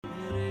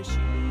So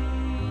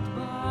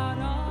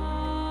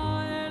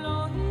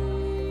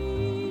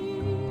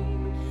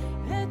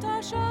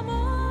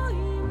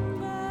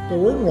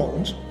we're in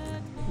Romans.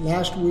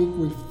 Last week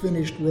we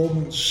finished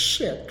Romans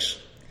 6,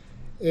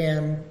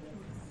 and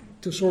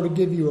to sort of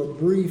give you a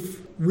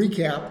brief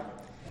recap,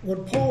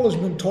 what Paul has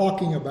been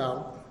talking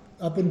about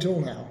up until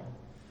now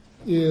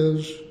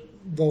is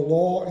the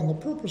law and the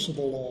purpose of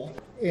the law.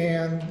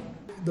 And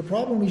the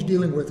problem he's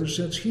dealing with is,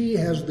 since he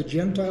has the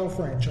Gentile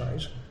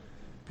franchise,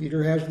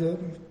 Peter has the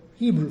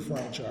Hebrew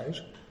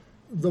franchise,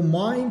 the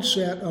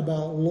mindset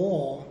about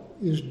law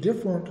is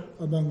different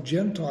among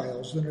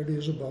Gentiles than it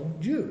is among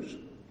Jews.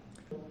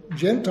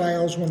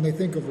 Gentiles, when they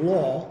think of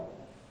law,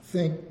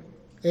 think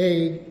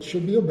it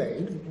should be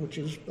obeyed, which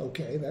is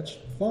okay, that's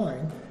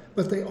fine,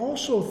 but they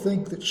also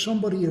think that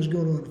somebody is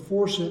going to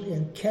enforce it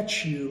and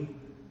catch you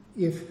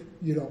if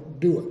you don't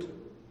do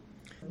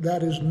it.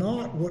 That is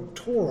not what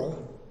Torah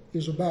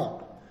is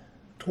about.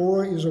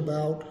 Torah is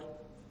about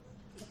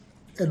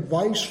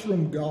advice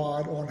from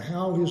God on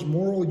how his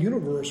moral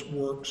universe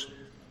works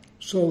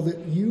so that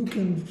you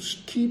can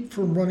keep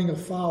from running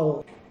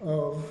afoul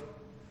of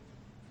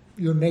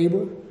your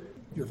neighbor,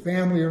 your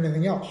family, or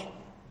anything else.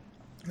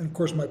 And of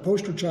course, my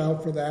poster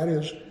child for that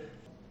is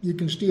you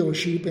can steal a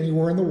sheep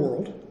anywhere in the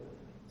world,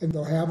 and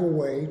they'll have a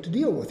way to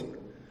deal with you.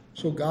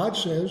 So God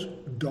says,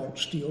 don't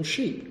steal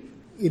sheep.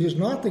 It is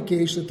not the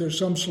case that there's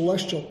some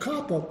celestial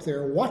cop up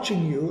there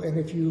watching you, and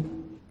if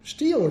you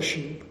steal a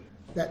sheep,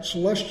 that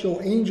celestial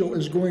angel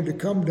is going to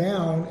come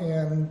down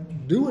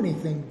and do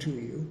anything to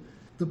you.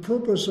 The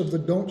purpose of the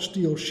don't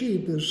steal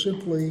sheep is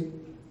simply,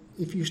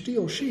 if you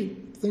steal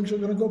sheep, things are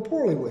going to go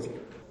poorly with you.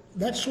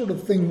 That's sort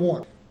of thing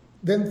one.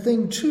 Then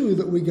thing two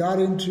that we got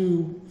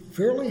into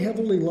fairly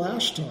heavily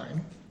last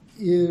time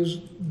is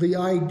the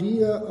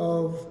idea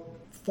of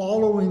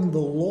following the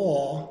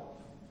law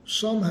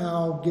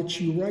somehow gets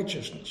you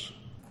righteousness.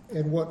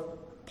 And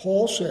what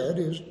Paul said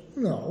is,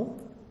 no,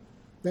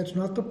 that's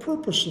not the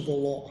purpose of the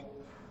law.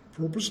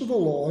 The purpose of the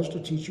law is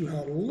to teach you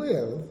how to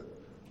live.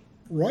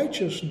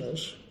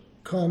 Righteousness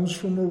comes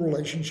from a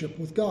relationship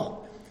with God.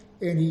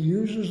 And he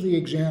uses the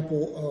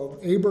example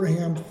of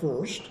Abraham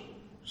first,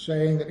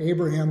 saying that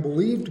Abraham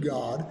believed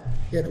God,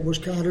 yet it was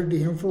counted to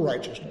him for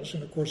righteousness.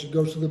 And of course, he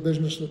goes to the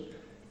business that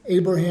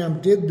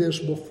Abraham did this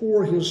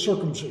before his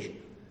circumcision.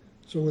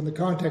 So in the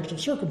context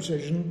of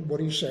circumcision, what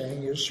he's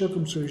saying is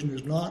circumcision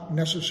is not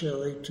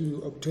necessary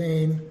to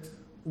obtain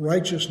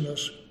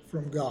righteousness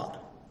from God.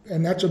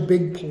 And that's a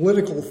big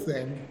political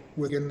thing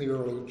within the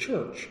early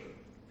church.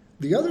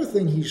 The other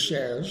thing he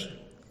says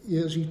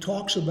is he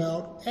talks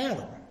about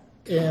Adam.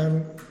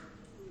 And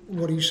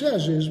what he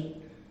says is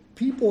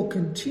people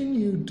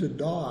continued to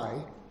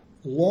die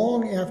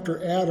long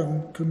after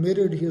Adam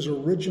committed his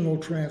original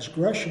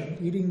transgression,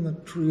 eating the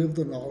tree of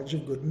the knowledge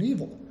of good and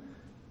evil.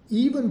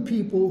 Even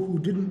people who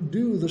didn't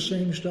do the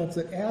same stuff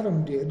that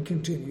Adam did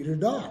continue to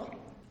die.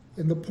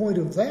 And the point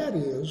of that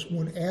is,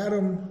 when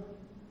Adam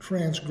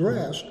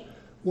transgressed,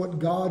 what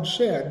God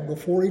said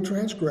before he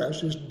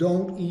transgressed is,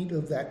 don't eat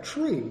of that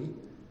tree,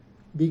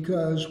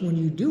 because when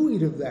you do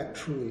eat of that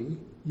tree,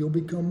 you'll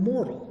become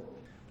mortal.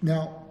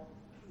 Now,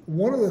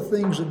 one of the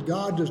things that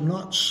God does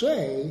not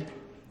say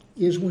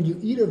is, when you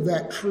eat of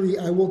that tree,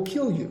 I will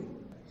kill you.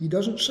 He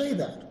doesn't say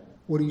that.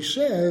 What he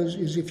says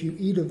is, if you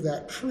eat of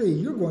that tree,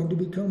 you're going to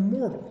become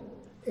mortal.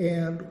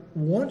 And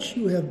once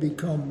you have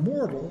become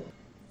mortal,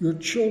 your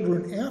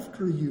children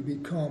after you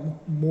become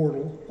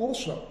mortal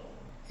also.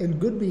 And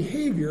good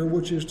behavior,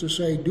 which is to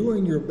say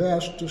doing your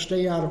best to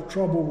stay out of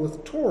trouble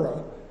with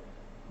Torah,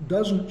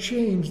 doesn't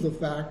change the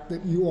fact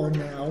that you are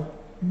now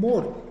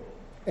mortal.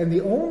 And the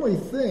only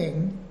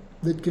thing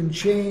that can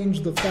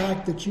change the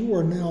fact that you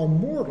are now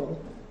mortal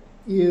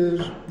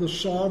is the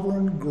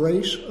sovereign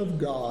grace of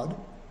God,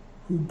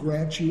 who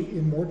grants you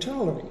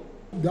immortality.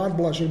 God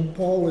bless him.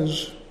 Paul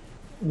is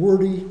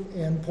wordy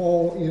and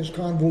Paul is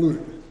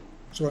convoluted.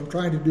 So what I'm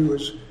trying to do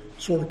is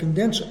sort of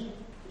condense it.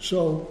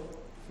 So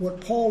what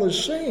Paul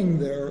is saying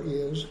there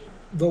is,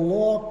 the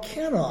law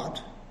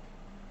cannot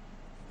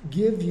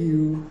give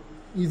you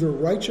either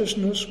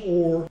righteousness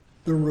or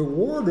the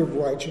reward of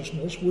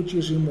righteousness, which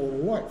is immortal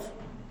life.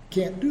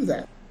 Can't do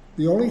that.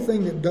 The only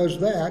thing that does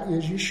that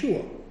is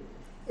Yeshua.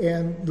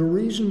 And the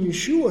reason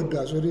Yeshua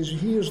does it is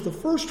he is the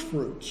first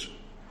fruits,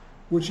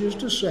 which is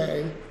to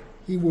say,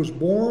 he was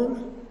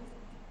born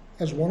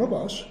as one of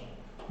us,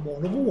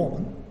 born of a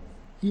woman.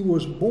 He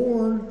was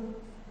born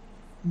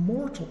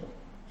mortal.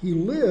 He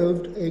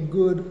lived a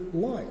good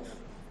life.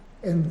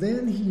 And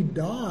then he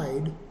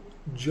died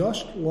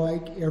just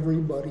like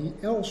everybody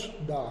else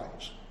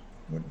dies.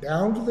 Went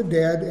down to the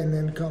dead and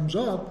then comes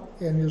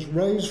up and is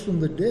raised from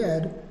the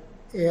dead,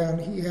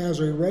 and he has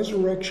a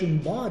resurrection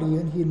body,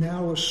 and he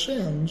now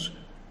ascends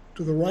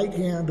to the right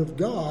hand of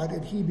God,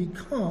 and he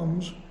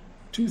becomes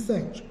two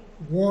things.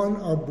 One,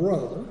 our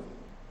brother,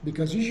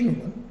 because he's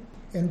human,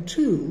 and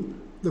two,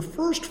 the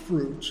first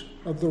fruits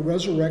of the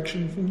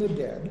resurrection from the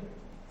dead.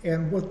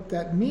 And what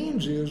that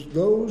means is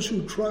those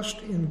who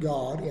trust in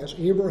God, as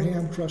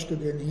Abraham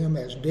trusted in him,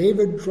 as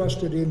David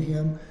trusted in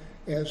him,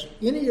 as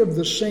any of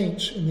the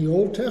saints in the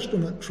Old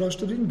Testament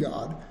trusted in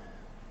God.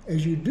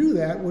 As you do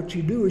that, what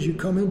you do is you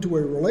come into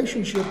a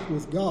relationship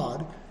with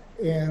God,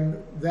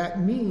 and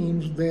that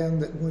means then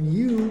that when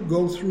you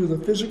go through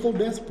the physical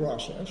death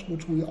process,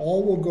 which we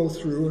all will go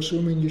through,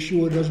 assuming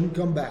Yeshua doesn't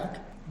come back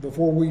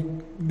before we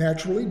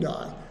naturally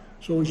die.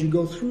 So as you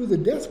go through the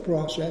death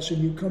process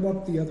and you come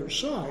up the other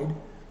side,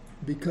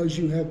 because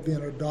you have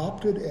been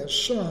adopted as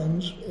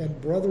sons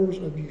and brothers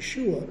of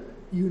Yeshua,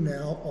 you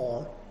now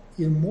are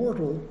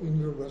immortal in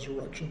your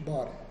resurrection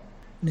body.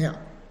 Now,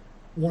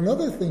 one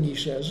other thing he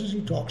says is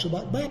he talks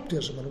about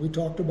baptism, and we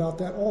talked about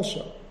that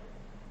also.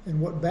 And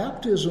what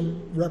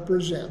baptism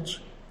represents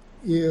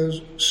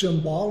is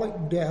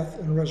symbolic death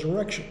and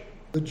resurrection.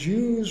 The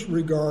Jews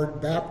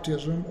regard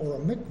baptism, or a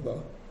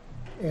mikvah,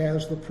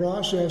 as the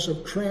process of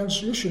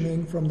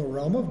transitioning from the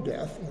realm of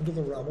death into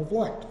the realm of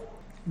light.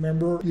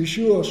 Remember,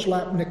 Yeshua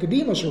slapped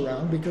Nicodemus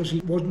around because he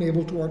wasn't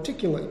able to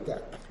articulate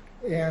that.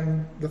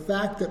 And the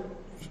fact that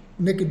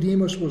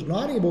Nicodemus was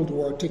not able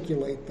to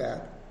articulate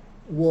that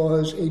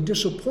was a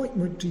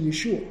disappointment to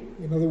Yeshua.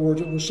 In other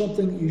words, it was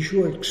something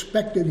Yeshua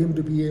expected him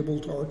to be able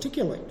to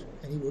articulate,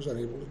 and he was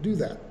unable to do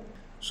that.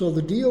 So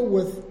the deal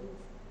with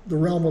the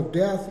realm of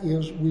death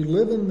is we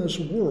live in this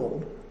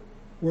world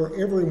where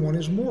everyone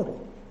is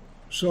mortal.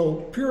 So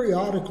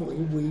periodically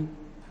we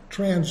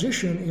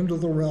transition into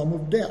the realm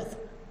of death.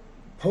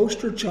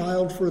 Poster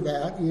child for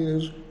that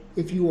is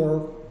if you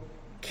are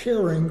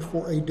caring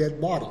for a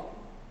dead body.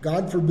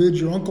 God forbid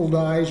your uncle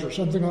dies or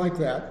something like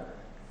that,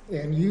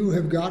 and you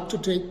have got to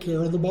take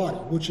care of the body,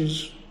 which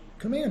is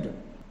commanded.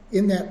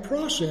 In that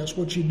process,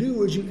 what you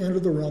do is you enter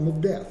the realm of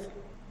death.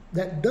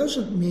 That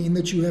doesn't mean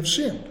that you have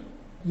sinned.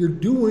 You're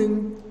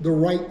doing the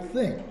right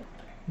thing,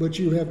 but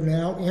you have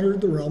now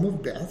entered the realm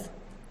of death,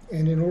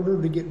 and in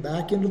order to get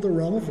back into the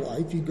realm of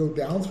life, you go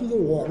down through the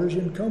waters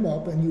and come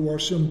up, and you are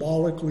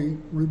symbolically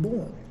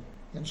reborn.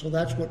 And so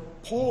that's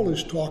what Paul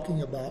is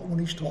talking about when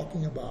he's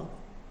talking about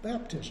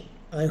baptism.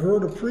 I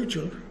heard a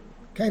preacher,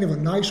 kind of a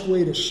nice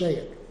way to say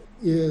it,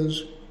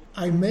 is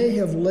I may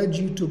have led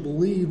you to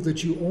believe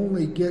that you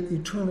only get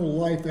eternal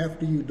life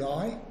after you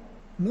die.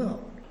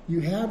 No, you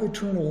have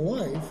eternal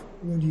life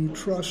when you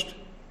trust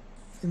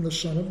in the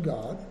Son of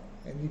God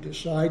and you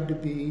decide to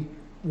be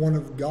one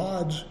of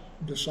God's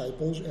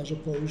disciples as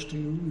opposed to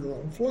your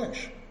own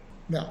flesh.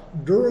 Now,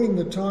 during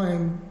the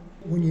time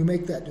when you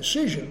make that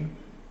decision,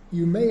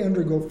 you may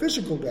undergo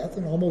physical death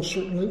and almost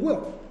certainly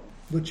will,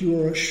 but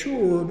you are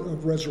assured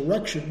of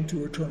resurrection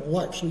to eternal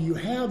life. So you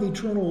have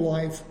eternal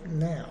life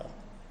now,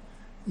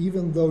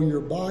 even though your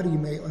body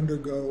may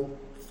undergo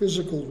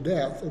physical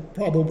death, it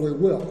probably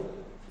will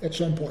at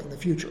some point in the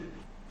future.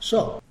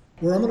 So,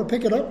 where I'm going to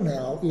pick it up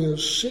now is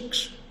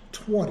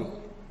 6:20,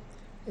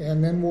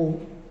 and then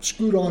we'll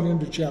scoot on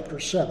into chapter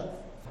 7.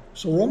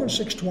 So Romans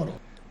 6:20.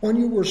 When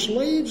you were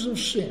slaves of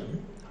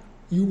sin,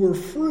 you were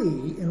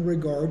free in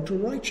regard to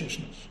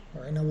righteousness.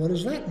 All right, now what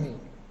does that mean?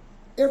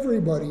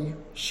 Everybody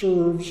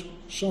serves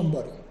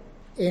somebody.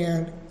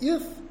 And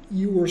if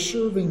you were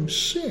serving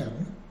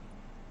sin,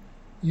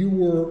 you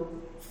were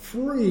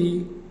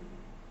free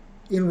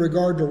in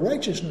regard to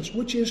righteousness,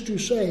 which is to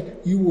say,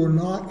 you were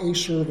not a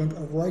servant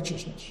of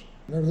righteousness.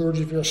 In other words,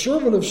 if you're a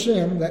servant of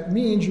sin, that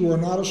means you are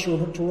not a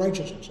servant to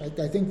righteousness.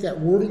 I think that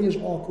wording is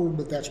awkward,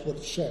 but that's what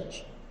it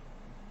says.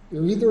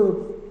 You're either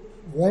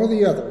one or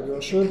the other. You're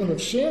a servant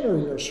of sin or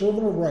you're a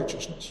servant of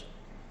righteousness.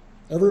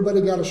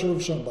 Everybody got to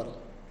serve somebody.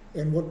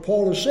 And what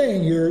Paul is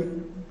saying here,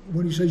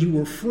 when he says you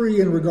were free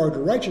in regard to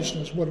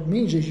righteousness, what it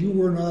means is you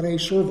were not a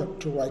servant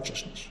to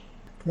righteousness.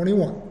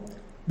 21.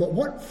 But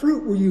what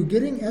fruit were you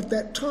getting at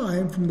that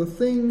time from the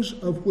things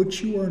of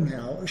which you are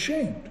now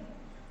ashamed?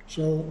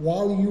 So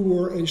while you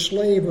were a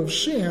slave of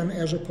sin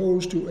as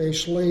opposed to a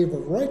slave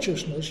of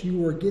righteousness, you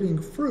were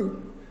getting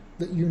fruit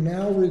that you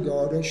now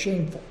regard as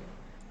shameful.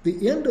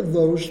 The end of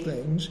those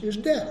things is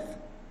death.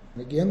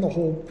 And again, the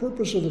whole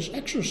purpose of this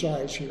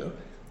exercise here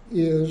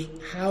is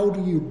how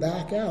do you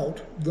back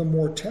out the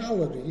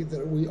mortality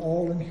that we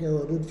all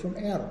inherited from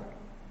Adam?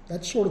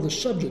 That's sort of the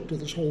subject of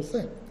this whole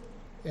thing.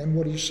 And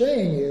what he's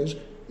saying is,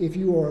 if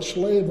you are a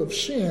slave of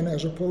sin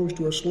as opposed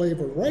to a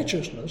slave of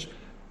righteousness,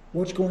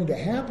 what's going to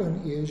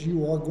happen is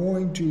you are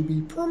going to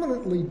be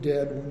permanently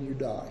dead when you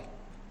die.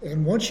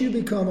 And once you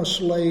become a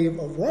slave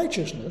of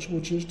righteousness,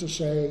 which is to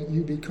say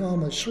you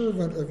become a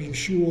servant of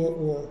Yeshua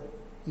or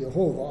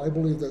Jehovah, I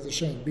believe they're the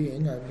same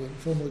being, I'm being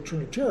firmly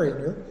Trinitarian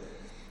here,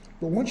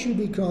 but once you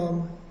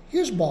become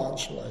his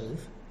bondslave,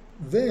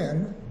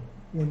 then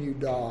when you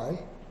die,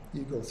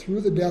 you go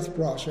through the death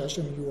process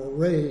and you are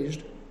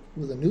raised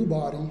with a new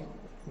body,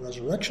 a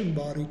resurrection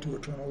body to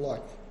eternal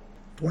life.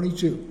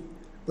 22.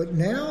 But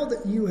now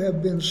that you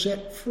have been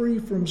set free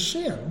from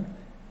sin,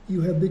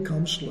 you have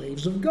become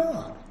slaves of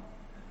God.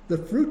 The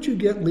fruit you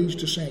get leads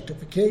to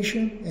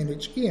sanctification, and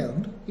its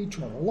end,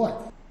 eternal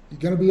life. You're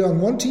going to be on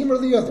one team or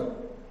the other.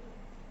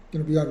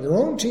 You're going to be on your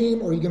own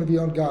team, or you're going to be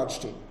on God's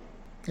team.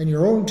 And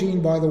your own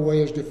team, by the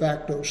way, is de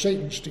facto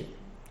Satan's team.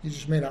 You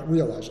just may not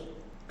realize it.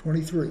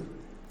 23.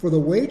 For the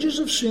wages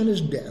of sin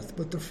is death,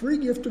 but the free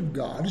gift of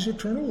God is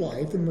eternal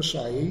life in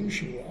Messiah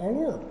Yeshua our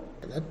Lord.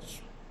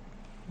 That's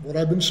what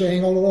I've been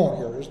saying all along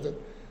here, is that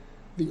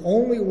the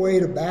only way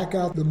to back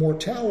out the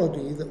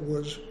mortality that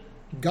was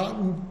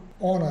gotten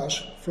on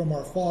us from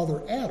our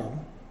father Adam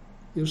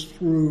is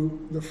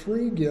through the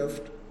free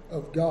gift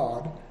of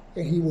God,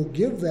 and he will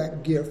give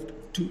that gift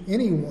to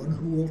anyone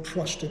who will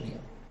trust in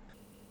him.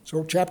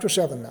 So chapter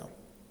 7 now.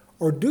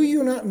 Or do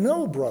you not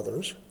know,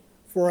 brothers,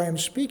 for I am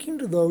speaking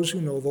to those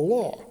who know the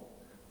law,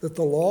 that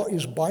the law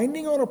is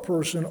binding on a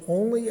person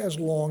only as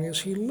long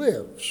as he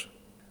lives.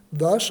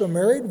 Thus a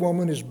married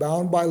woman is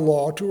bound by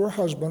law to her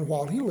husband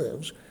while he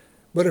lives,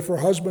 but if her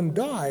husband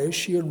dies,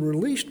 she is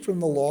released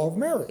from the law of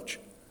marriage.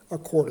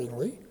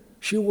 Accordingly,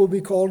 she will be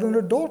called an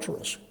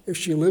adulteress if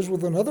she lives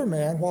with another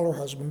man while her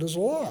husband is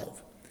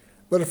alive.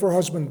 But if her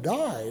husband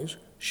dies,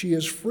 she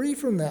is free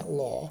from that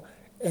law,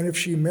 and if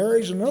she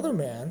marries another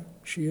man,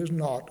 she is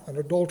not an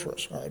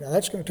adulteress. All right, now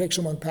that's going to take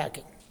some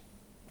unpacking.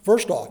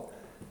 First off,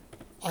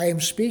 I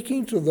am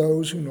speaking to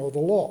those who know the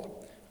law.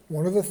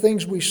 One of the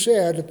things we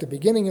said at the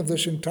beginning of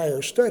this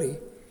entire study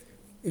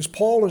is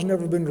Paul has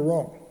never been to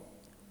Rome.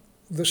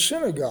 The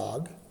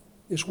synagogue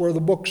is where the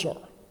books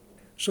are.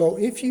 So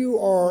if you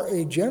are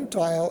a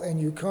Gentile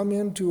and you come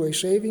into a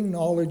saving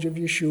knowledge of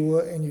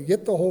Yeshua and you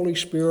get the Holy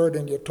Spirit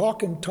and you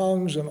talk in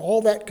tongues and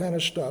all that kind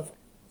of stuff,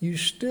 you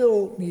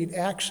still need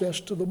access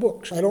to the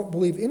books. I don't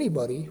believe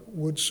anybody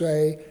would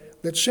say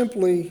that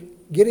simply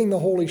getting the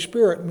Holy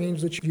Spirit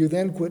means that you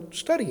then quit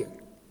studying.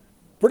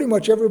 Pretty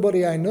much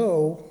everybody I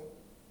know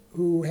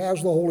who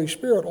has the Holy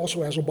Spirit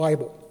also has a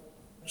Bible.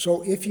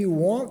 So if you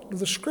want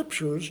the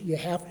scriptures, you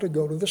have to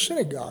go to the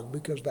synagogue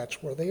because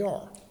that's where they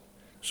are.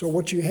 So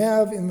what you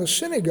have in the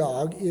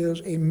synagogue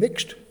is a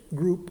mixed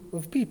group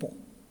of people.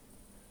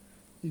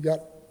 You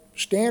got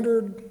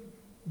standard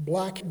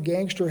black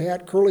gangster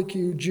hat,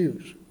 curly-Q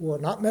Jews who are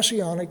not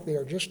Messianic, they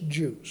are just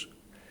Jews.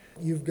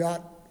 You've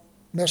got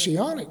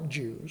Messianic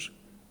Jews,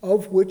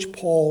 of which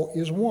Paul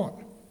is one.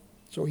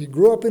 So he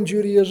grew up in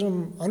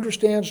Judaism,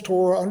 understands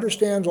Torah,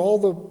 understands all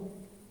the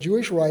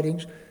Jewish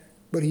writings,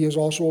 but he is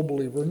also a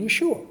believer in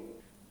Yeshua.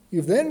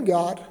 You've then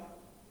got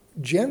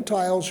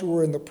Gentiles who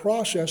are in the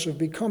process of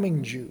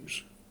becoming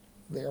Jews.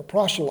 They are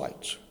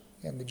proselytes,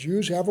 and the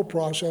Jews have a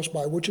process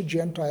by which a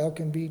Gentile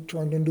can be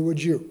turned into a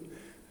Jew,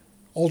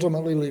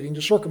 ultimately leading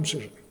to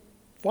circumcision.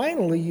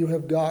 Finally, you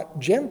have got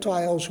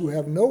Gentiles who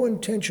have no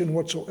intention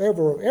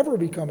whatsoever of ever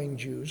becoming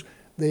Jews.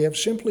 They have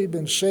simply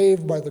been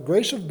saved by the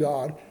grace of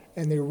God,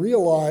 and they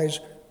realize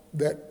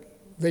that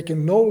they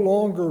can no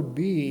longer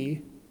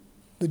be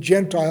the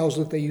Gentiles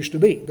that they used to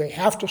be. They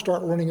have to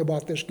start learning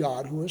about this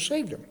God who has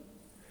saved them.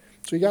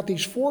 So you got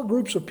these four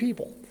groups of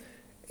people,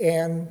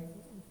 and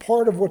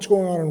part of what's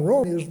going on in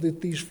Rome is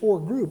that these four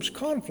groups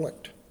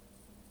conflict.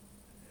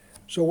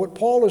 So what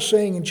Paul is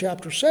saying in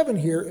chapter 7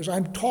 here is,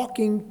 I'm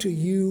talking to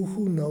you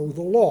who know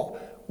the law,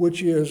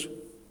 which is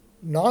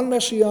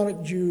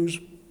non-Messianic Jews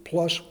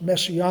plus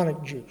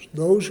Messianic Jews,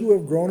 those who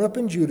have grown up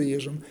in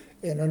Judaism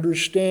and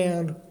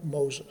understand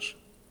Moses,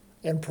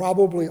 and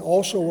probably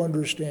also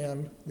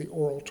understand the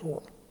oral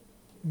Torah.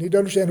 You need to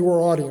understand who our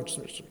audience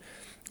is.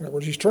 In other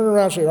words, he's turning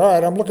around and saying, all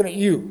right, I'm looking at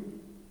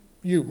you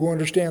who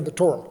understand the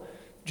Torah.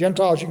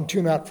 Gentiles, you can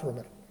tune out for a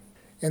minute.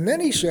 And then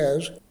he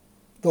says,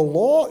 the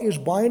law is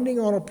binding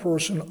on a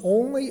person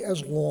only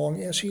as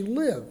long as he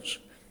lives.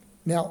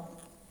 Now,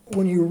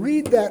 when you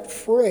read that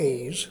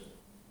phrase,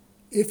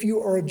 if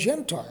you are a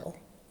Gentile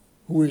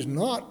who is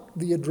not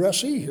the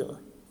addressee here,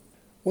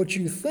 what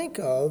you think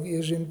of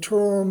is in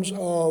terms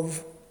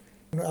of,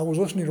 I was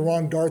listening to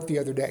Ron Dart the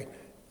other day,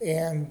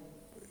 and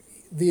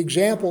the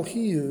example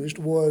he used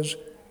was,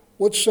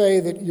 let's say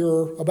that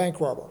you're a bank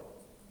robber,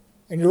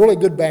 and you're a really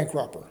good bank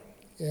robber,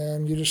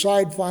 and you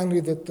decide finally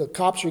that the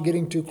cops are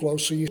getting too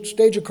close, so you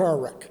stage a car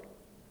wreck.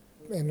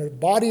 And the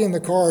body in the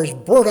car is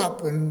burnt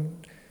up,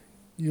 and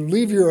you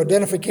leave your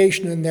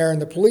identification in there,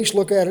 and the police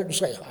look at it and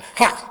say,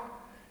 ha!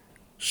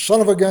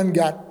 Son of a gun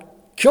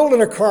got killed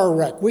in a car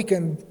wreck. We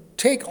can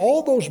take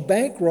all those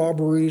bank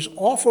robberies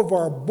off of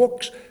our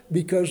books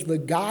because the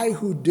guy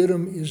who did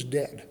them is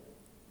dead.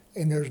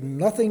 And there's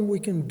nothing we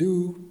can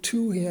do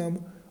to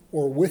him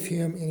or with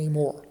him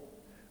anymore.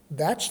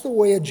 That's the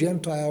way a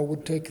Gentile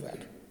would take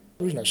that.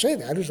 The reason I say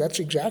that is that's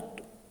the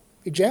exact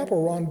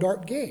example Ron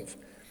Dart gave.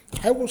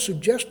 I will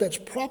suggest that's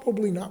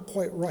probably not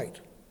quite right.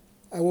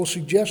 I will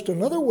suggest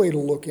another way to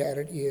look at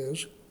it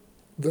is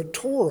the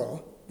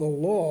Torah, the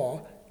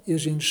law,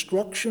 is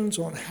instructions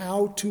on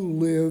how to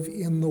live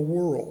in the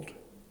world.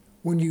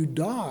 When you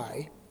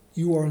die,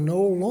 you are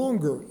no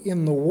longer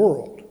in the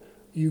world.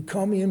 You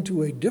come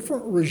into a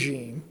different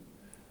regime,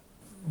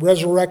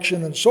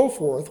 resurrection and so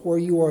forth, where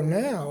you are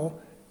now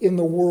in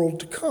the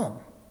world to come.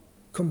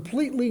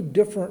 Completely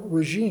different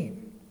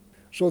regime.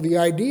 So the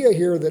idea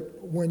here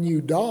that when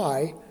you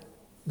die,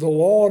 the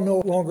law no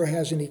longer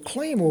has any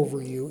claim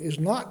over you is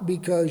not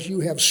because you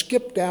have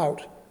skipped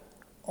out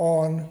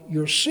on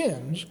your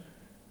sins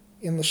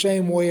in the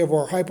same way of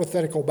our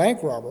hypothetical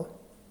bank robber.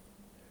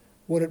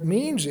 What it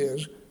means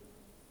is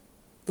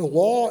The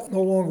law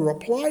no longer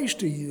applies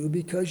to you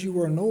because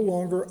you are no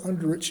longer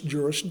under its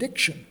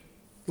jurisdiction.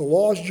 The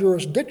law's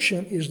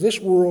jurisdiction is this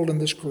world and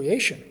this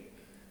creation.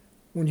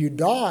 When you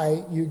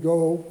die, you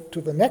go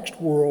to the next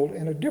world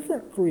and a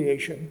different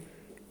creation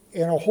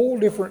and a whole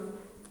different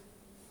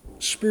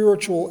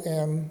spiritual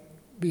and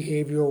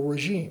behavioral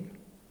regime.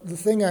 The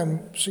thing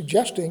I'm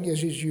suggesting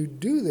is as you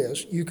do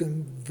this, you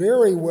can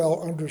very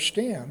well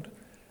understand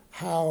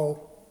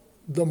how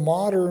the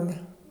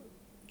modern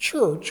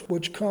church,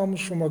 which comes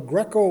from a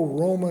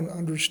Greco-Roman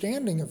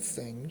understanding of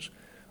things,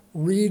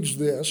 reads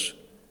this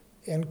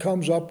and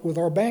comes up with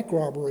our bank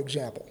robber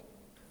example.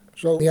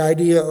 So the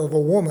idea of a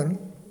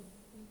woman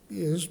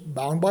is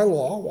bound by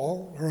law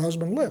while her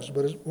husband lives.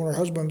 But when her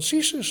husband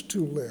ceases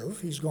to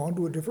live, he's gone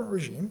to a different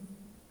regime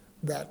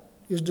that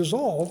is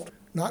dissolved,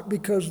 not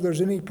because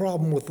there's any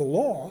problem with the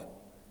law,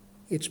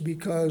 it's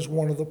because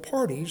one of the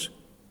parties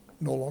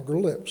no longer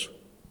lives,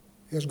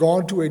 has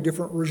gone to a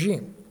different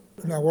regime.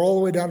 Now we're all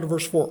the way down to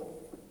verse 4.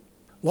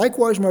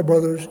 Likewise, my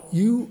brothers,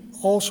 you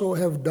also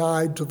have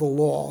died to the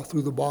law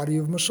through the body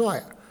of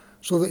Messiah,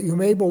 so that you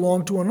may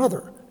belong to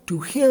another, to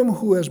him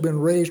who has been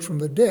raised from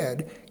the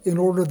dead, in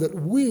order that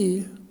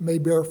we may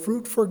bear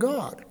fruit for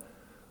God.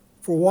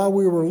 For while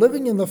we were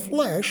living in the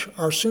flesh,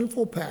 our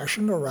sinful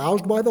passion,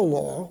 aroused by the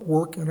law,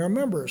 worked in our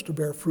members to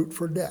bear fruit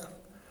for death.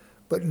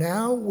 But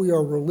now we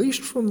are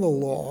released from the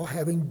law,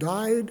 having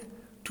died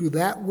to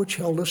that which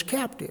held us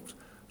captives,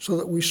 so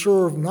that we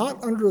serve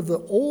not under the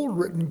old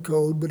written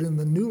code, but in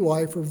the new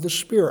life of the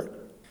Spirit.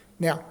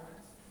 Now,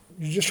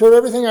 you just heard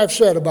everything I've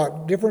said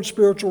about different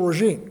spiritual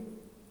regime.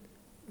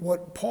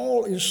 What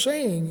Paul is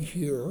saying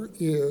here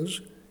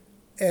is,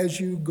 as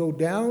you go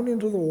down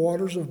into the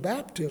waters of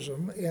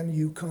baptism and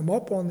you come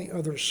up on the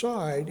other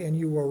side and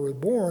you are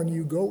reborn,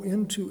 you go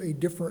into a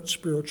different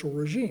spiritual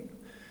regime.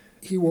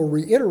 He will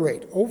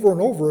reiterate over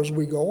and over as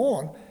we go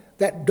on,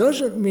 that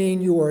doesn't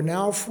mean you are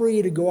now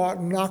free to go out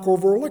and knock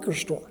over a liquor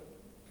store.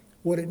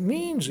 What it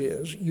means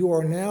is you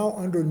are now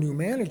under new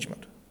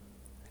management.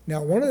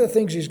 Now, one of the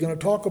things he's going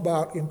to talk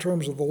about in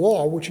terms of the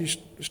law, which he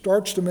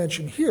starts to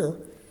mention here,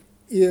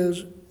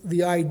 is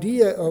the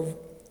idea of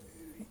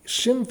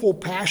sinful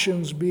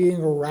passions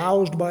being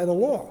aroused by the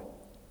law.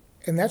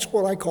 And that's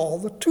what I call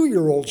the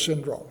 2-year-old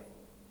syndrome.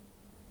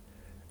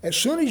 As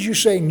soon as you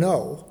say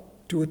no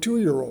to a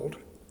 2-year-old,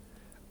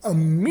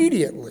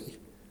 immediately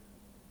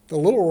the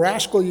little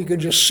rascal, you can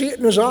just see it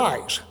in his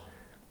eyes,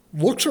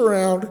 looks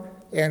around,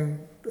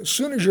 and as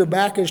soon as your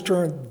back is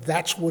turned,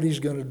 that's what he's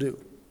going to do.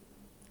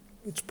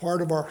 It's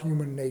part of our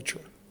human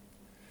nature.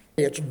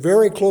 It's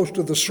very close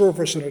to the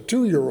surface in a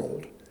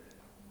 2-year-old,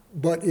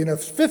 but in a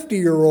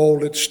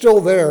 50-year-old, it's still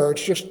there.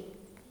 It's just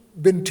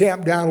been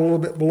tamped down a little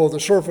bit below the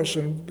surface,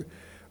 and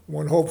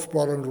one hopes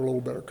brought under a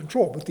little better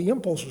control. But the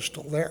impulse is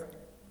still there.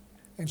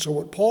 And so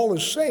what Paul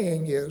is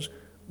saying is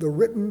the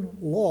written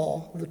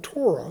law, the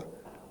Torah,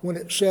 when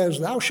it says,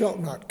 thou shalt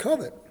not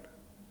covet,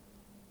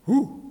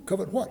 who?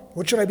 Covet what?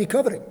 What should I be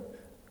coveting?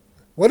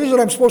 What is it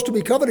I'm supposed to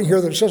be coveting here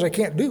that it says I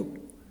can't do?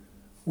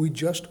 We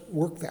just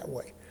work that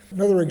way.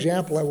 Another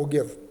example I will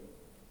give.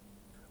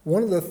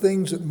 One of the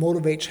things that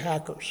motivates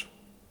hackers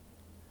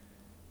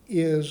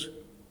is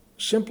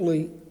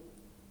simply,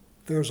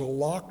 there's a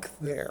lock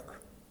there.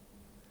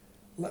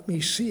 Let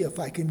me see if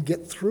I can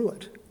get through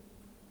it.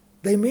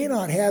 They may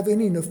not have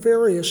any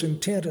nefarious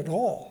intent at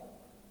all.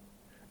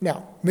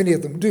 Now, many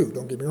of them do,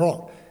 don't get me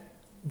wrong.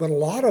 But a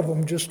lot of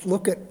them just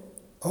look at,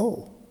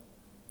 oh,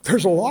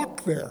 there's a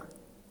lock there.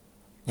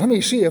 Let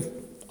me see if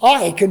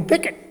I can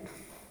pick it.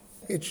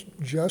 It's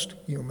just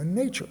human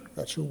nature.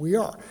 That's who we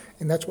are.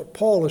 And that's what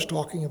Paul is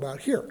talking about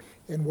here.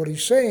 And what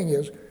he's saying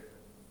is,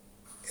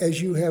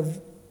 as you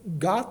have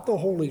got the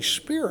Holy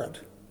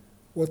Spirit,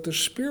 what the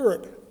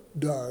Spirit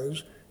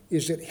does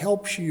is it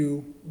helps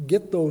you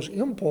get those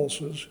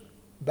impulses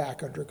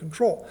back under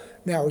control.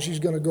 Now, as he's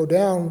going to go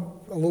down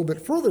a little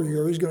bit further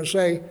here, he's going to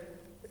say,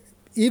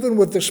 even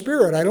with the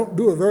Spirit, I don't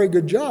do a very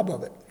good job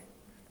of it.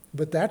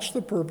 But that's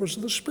the purpose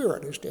of the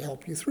Spirit, is to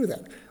help you through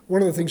that.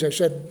 One of the things I've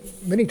said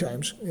many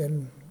times,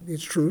 and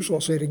it's true, so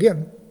I'll say it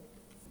again.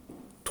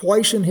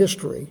 Twice in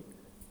history,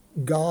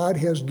 God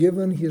has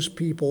given his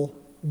people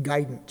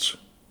guidance.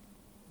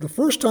 The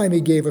first time he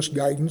gave us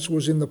guidance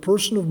was in the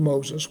person of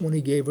Moses when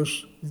he gave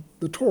us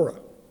the Torah.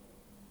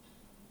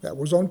 That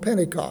was on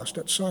Pentecost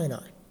at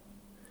Sinai.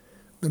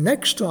 The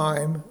next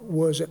time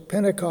was at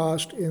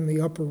Pentecost in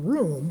the upper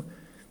room.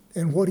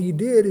 And what he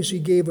did is he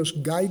gave us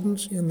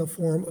guidance in the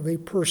form of a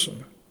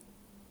person,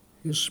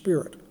 his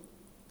Spirit.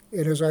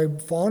 And as I'm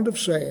fond of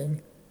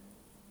saying,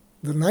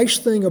 the nice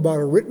thing about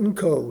a written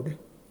code,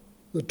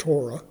 the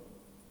Torah,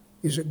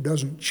 is it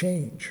doesn't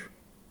change.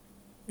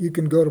 You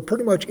can go to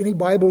pretty much any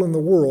Bible in the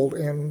world,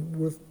 and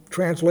with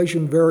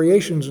translation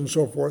variations and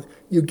so forth,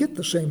 you get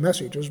the same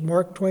message. As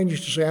Mark Twain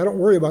used to say, I don't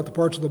worry about the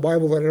parts of the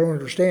Bible that I don't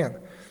understand.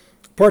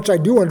 The parts I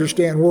do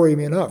understand worry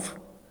me enough.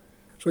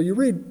 So you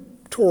read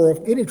Torah,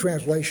 any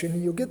translation,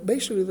 and you'll get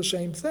basically the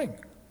same thing.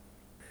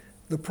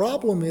 The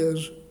problem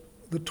is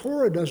the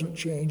Torah doesn't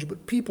change,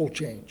 but people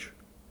change.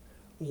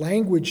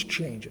 Language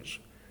changes.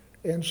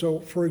 And so,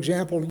 for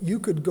example, you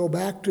could go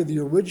back to the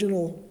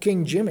original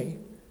King Jimmy,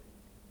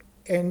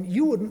 and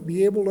you wouldn't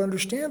be able to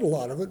understand a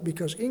lot of it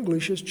because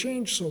English has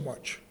changed so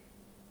much.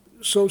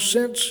 So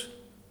since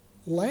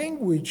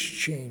language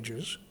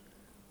changes,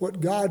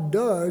 what God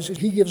does is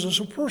he gives us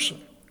a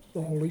person,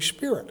 the Holy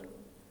Spirit.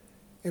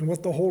 And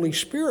what the Holy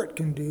Spirit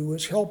can do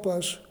is help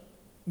us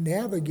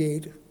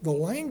navigate the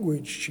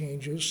language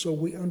changes so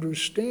we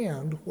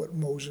understand what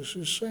Moses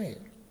is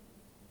saying.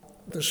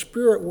 The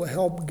Spirit will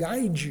help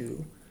guide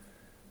you,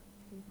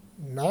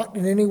 not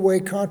in any way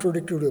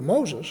contradictory to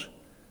Moses,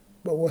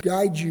 but will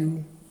guide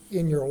you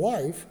in your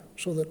life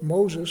so that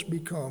Moses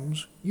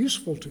becomes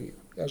useful to you,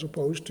 as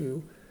opposed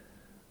to,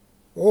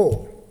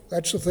 oh,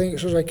 that's the thing that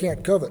says I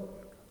can't covet.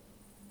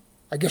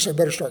 I guess I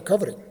better start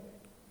coveting.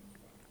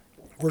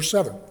 Verse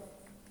 7,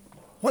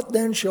 what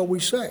then shall we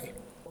say?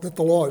 That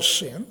the law is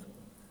sin?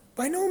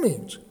 By no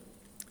means.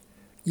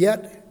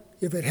 Yet,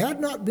 if it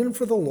had not been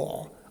for the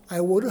law,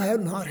 I would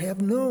not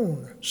have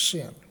known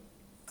sin.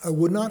 I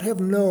would not have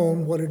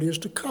known what it is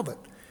to covet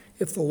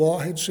if the law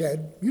had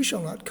said, you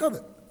shall not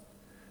covet.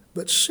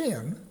 But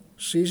sin,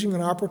 seizing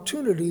an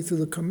opportunity through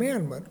the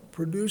commandment,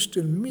 produced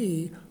in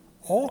me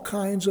all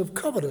kinds of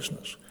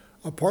covetousness.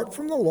 Apart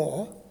from the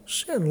law,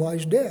 sin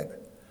lies dead.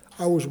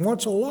 I was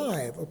once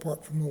alive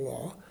apart from the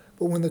law,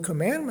 but when the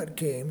commandment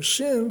came,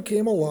 sin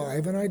came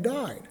alive and I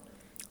died.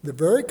 The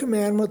very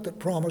commandment that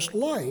promised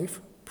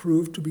life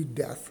proved to be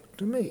death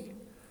to me.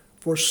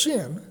 For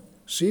sin,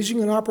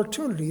 seizing an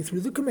opportunity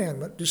through the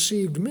commandment,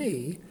 deceived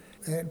me,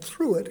 and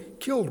through it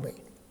killed me.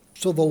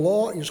 So the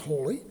law is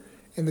holy,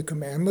 and the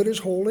commandment is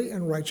holy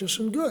and righteous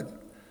and good.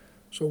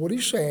 So what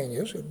he's saying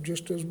is,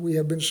 just as we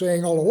have been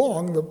saying all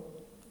along, the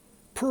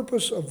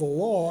purpose of the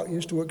law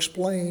is to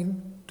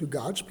explain to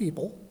God's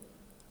people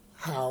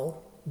how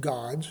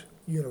God's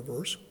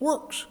universe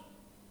works.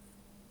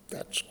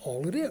 That's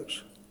all it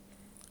is.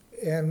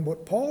 And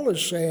what Paul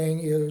is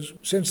saying is,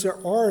 since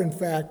there are, in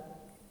fact,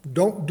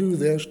 don't do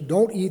this,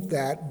 don't eat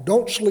that,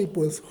 don't sleep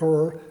with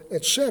her,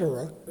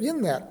 etc.,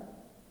 in that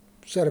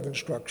set of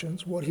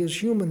instructions, what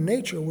his human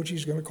nature, which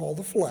he's going to call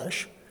the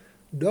flesh,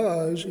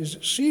 does is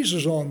it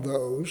seizes on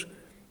those,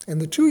 and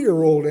the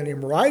 2-year-old in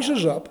him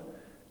rises up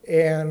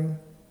and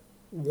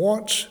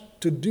wants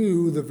to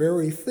do the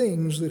very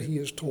things that he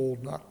is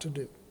told not to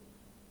do.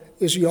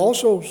 Is he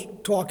also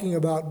talking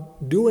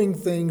about doing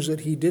things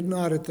that he did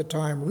not at the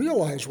time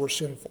realize were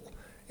sinful,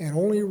 and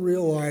only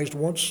realized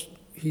once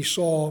he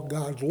saw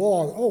God's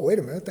law, oh, wait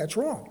a minute, that's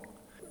wrong.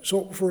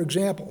 So, for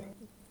example,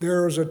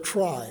 there is a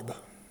tribe,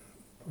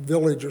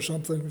 village or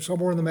something,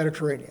 somewhere in the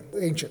Mediterranean,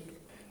 ancient,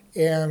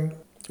 and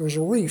there was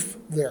a reef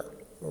there,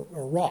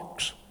 or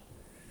rocks.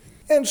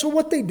 And so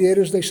what they did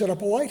is they set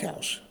up a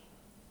lighthouse.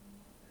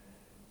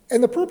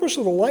 And the purpose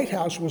of the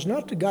lighthouse was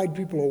not to guide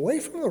people away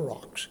from the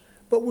rocks,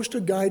 but was to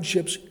guide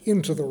ships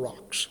into the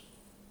rocks.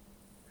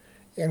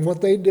 And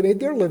what they made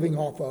their living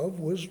off of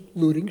was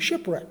looting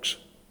shipwrecks.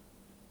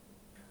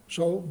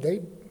 So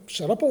they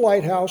set up a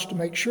lighthouse to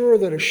make sure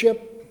that a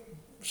ship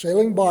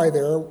sailing by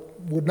there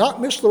would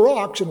not miss the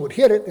rocks and would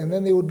hit it, and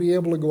then they would be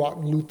able to go out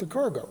and loot the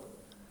cargo.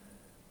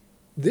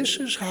 This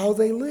is how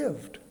they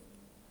lived.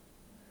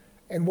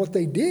 And what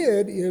they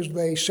did is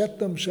they set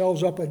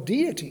themselves up a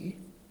deity,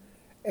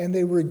 and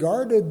they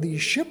regarded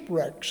these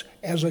shipwrecks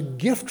as a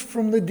gift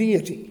from the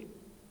deity.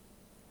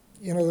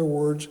 In other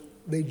words,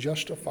 they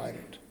justified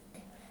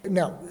it.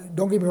 Now,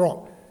 don't get me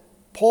wrong.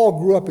 Paul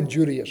grew up in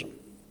Judaism.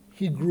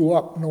 He grew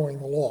up knowing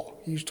the law.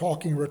 He's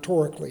talking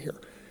rhetorically here.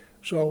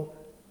 So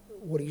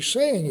what he's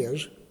saying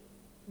is,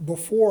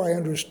 before I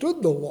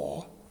understood the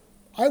law,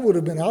 I would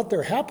have been out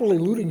there happily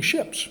looting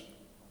ships.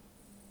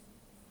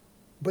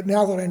 But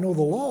now that I know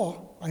the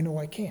law, I know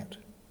I can't.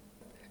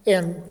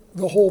 And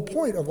the whole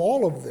point of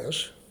all of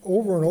this,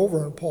 over and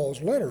over in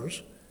Paul's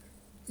letters,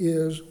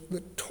 is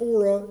that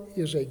Torah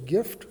is a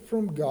gift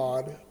from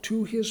God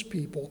to his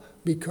people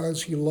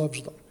because he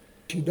loves them.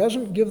 He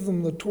doesn't give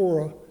them the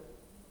Torah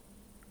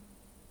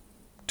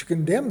to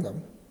condemn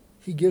them.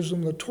 He gives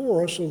them the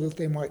Torah so that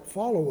they might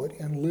follow it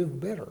and live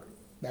better.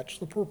 That's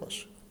the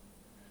purpose.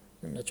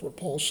 And that's what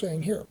Paul's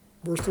saying here.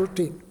 Verse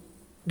 13.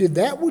 Did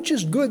that which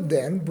is good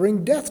then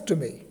bring death to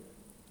me?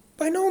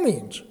 By no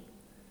means.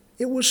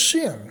 It was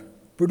sin,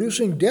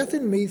 producing death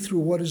in me through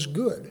what is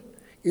good,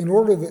 in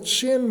order that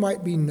sin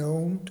might be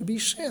known to be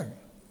sin,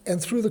 and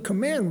through the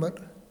commandment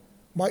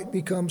might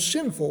become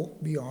sinful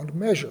beyond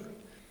measure.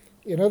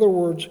 In other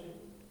words,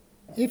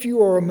 if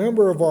you are a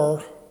member of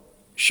our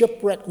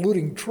shipwreck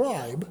looting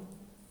tribe,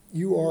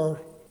 you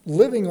are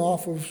living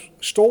off of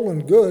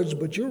stolen goods,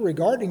 but you're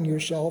regarding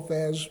yourself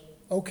as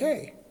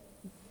okay.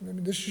 I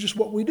mean, this is just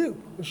what we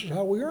do. This is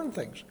how we earn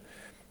things.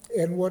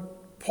 And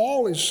what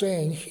Paul is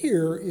saying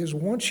here is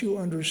once you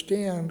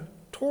understand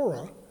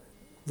Torah,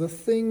 the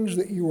things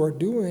that you are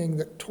doing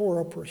that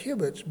Torah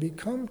prohibits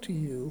become to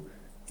you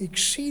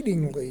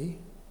exceedingly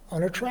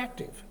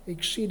unattractive,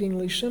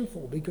 exceedingly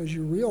sinful, because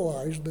you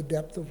realize the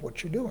depth of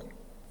what you're doing.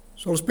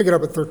 So let's pick it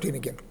up at 13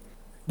 again.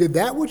 Did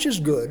that which is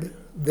good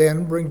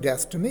then bring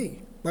death to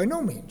me? By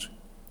no means.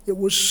 It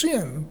was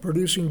sin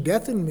producing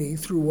death in me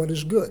through what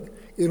is good,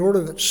 in order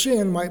that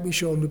sin might be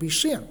shown to be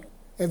sin,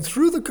 and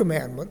through the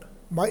commandment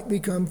might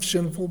become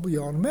sinful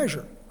beyond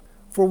measure.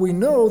 For we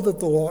know that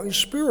the law is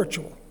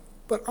spiritual,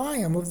 but I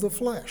am of the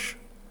flesh,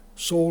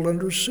 sold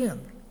under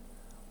sin.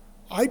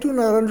 I do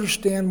not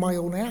understand my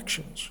own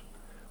actions,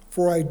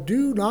 for I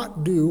do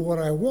not do what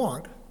I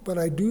want, but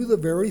I do the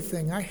very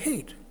thing I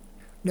hate.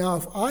 Now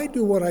if I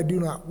do what I do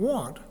not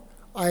want,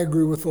 I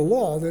agree with the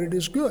law that it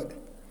is good.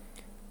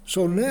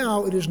 So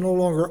now it is no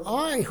longer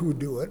I who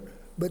do it,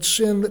 but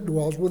sin that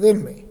dwells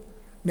within me.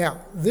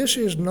 Now, this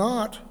is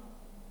not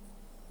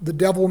the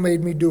devil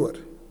made me do it.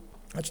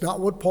 That's not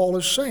what Paul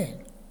is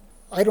saying.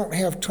 I don't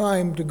have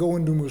time to go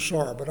into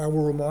Musar, but I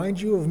will remind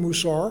you of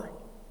Musar.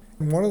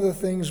 And one of the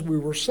things we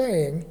were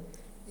saying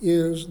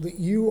is that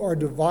you are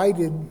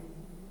divided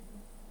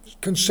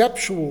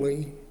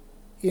conceptually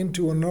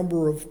into a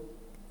number of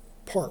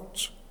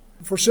parts.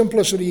 For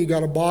simplicity, you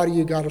got a body,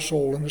 you got a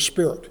soul, and a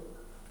spirit.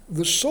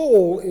 The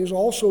soul is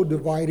also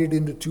divided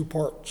into two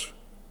parts.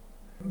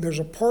 There's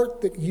a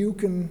part that you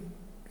can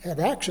have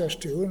access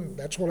to, and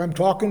that's what I'm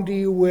talking to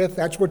you with,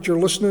 that's what you're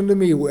listening to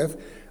me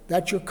with,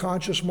 that's your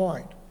conscious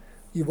mind.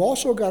 You've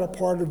also got a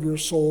part of your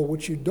soul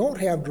which you don't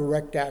have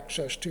direct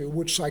access to,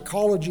 which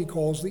psychology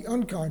calls the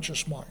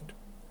unconscious mind.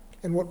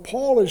 And what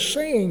Paul is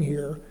saying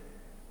here,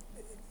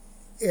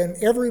 and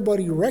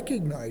everybody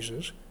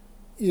recognizes,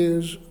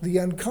 is the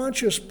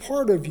unconscious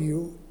part of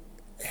you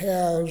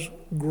has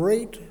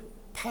great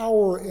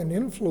power and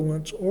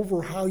influence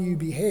over how you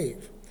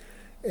behave.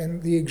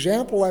 And the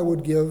example I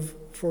would give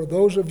for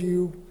those of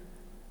you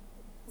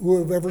who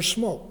have ever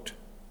smoked,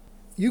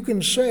 you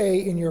can say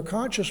in your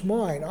conscious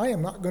mind, I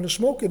am not going to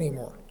smoke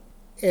anymore.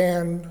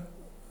 And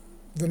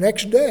the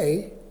next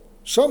day,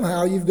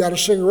 somehow you've got a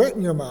cigarette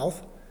in your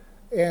mouth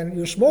and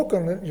you're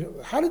smoking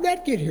it. How did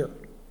that get here?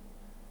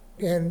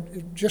 And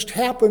it just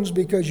happens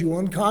because you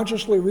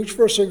unconsciously reach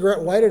for a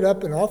cigarette, light it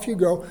up, and off you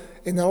go.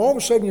 And then all of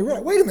a sudden you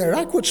realize, wait a minute,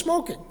 I quit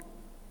smoking.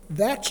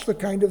 That's the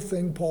kind of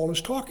thing Paul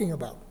is talking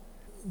about.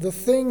 The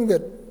thing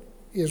that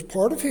is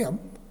part of him,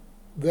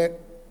 that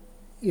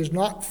is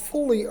not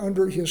fully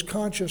under his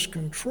conscious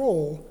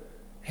control,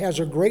 has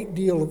a great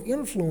deal of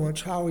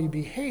influence how he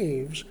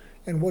behaves.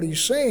 And what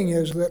he's saying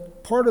is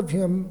that part of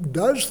him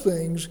does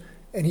things,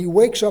 and he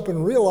wakes up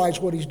and realizes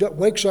what he's done.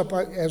 Wakes up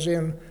as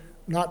in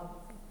not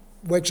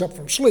wakes up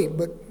from sleep,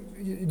 but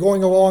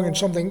going along and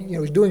something,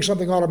 he's doing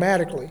something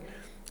automatically.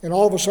 And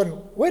all of a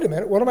sudden, wait a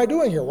minute, what am I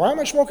doing here? Why am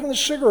I smoking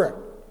this cigarette?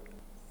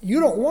 You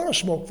don't want to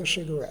smoke the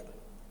cigarette.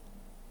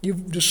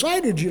 You've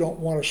decided you don't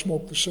want to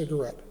smoke the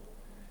cigarette.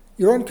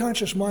 Your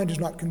unconscious mind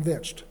is not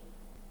convinced.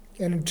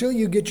 And until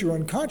you get your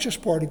unconscious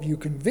part of you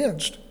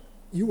convinced,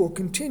 you will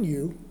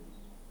continue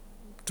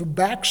to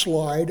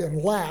backslide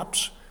and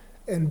lapse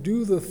and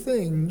do the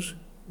things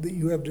that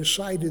you have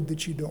decided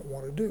that you don't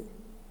want to do.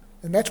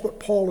 And that's what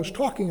Paul is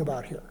talking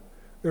about here.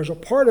 There's a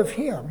part of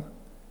him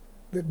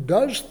that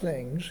does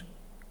things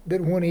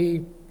that when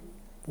he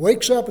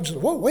wakes up and says,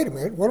 whoa, wait a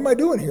minute, what am I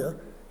doing here?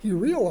 He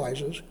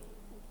realizes,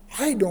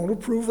 I don't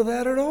approve of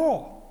that at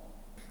all.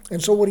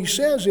 And so what he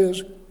says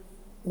is,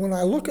 when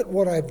I look at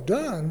what I've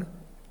done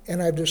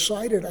and I've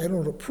decided I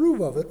don't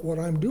approve of it, what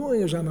I'm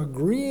doing is I'm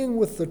agreeing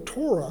with the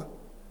Torah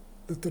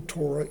that the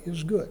Torah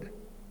is good.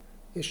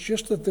 It's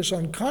just that this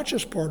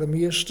unconscious part of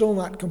me is still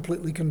not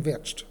completely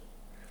convinced.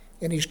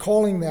 And he's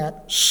calling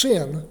that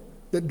sin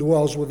that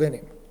dwells within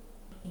him.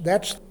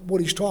 That's what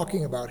he's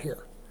talking about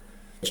here.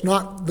 It's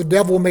not the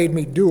devil made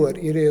me do it.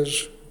 It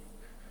is,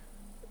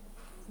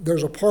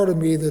 there's a part of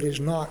me that is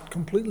not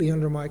completely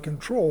under my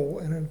control,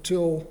 and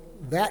until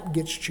that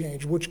gets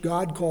changed, which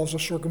God calls a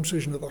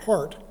circumcision of the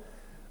heart,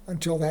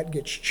 until that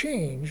gets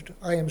changed,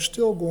 I am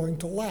still going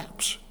to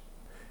lapse.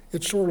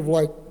 It's sort of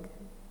like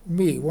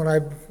me, when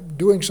I'm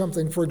doing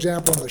something, for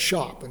example, in the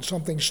shop, and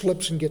something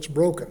slips and gets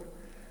broken.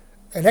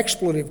 An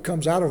expletive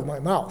comes out of my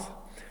mouth.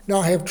 Now,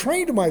 I have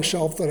trained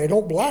myself that I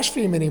don't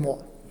blaspheme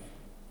anymore.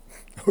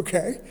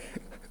 Okay?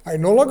 I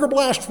no longer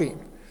blaspheme.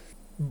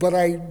 But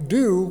I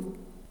do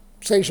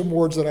say some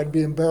words that I'd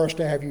be embarrassed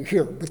to have you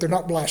hear, but they're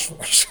not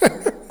blasphemous.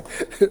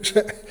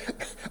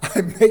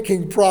 I'm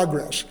making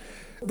progress.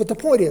 But the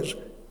point is,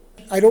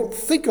 I don't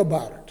think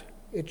about it.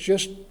 It's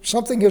just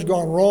something has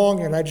gone wrong,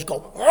 and I just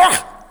go,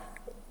 ah!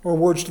 Or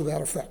words to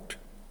that effect.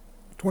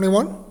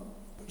 21?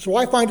 So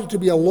I find it to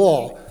be a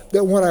law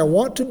that when I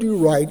want to do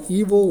right,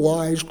 evil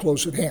lies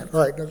close at hand.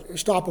 All right, now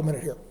stop a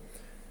minute here.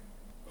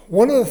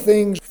 One of the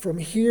things from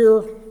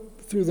here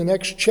through the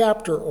next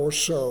chapter or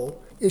so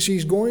is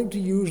he's going to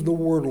use the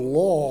word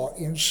law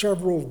in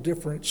several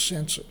different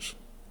senses.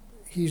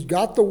 He's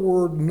got the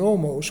word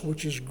nomos,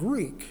 which is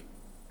Greek,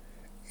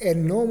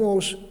 and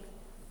nomos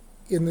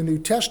in the New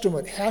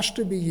Testament has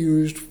to be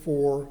used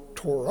for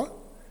Torah.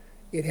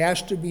 It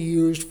has to be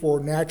used for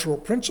natural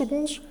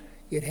principles.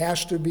 It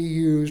has to be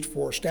used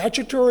for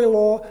statutory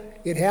law.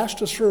 It has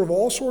to serve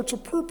all sorts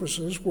of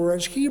purposes,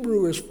 whereas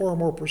Hebrew is far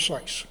more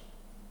precise.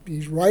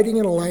 He's writing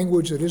in a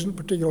language that isn't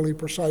particularly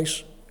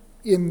precise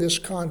in this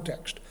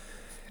context.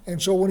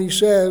 And so when he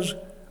says,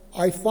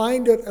 I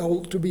find it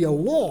to be a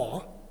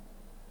law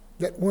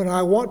that when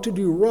I want to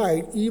do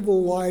right,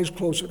 evil lies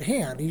close at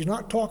hand. He's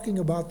not talking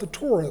about the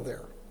Torah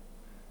there.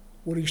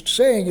 What he's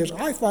saying is,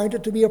 I find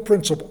it to be a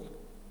principle.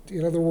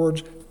 In other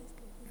words,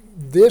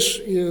 this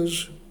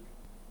is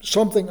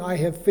something I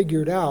have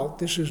figured out.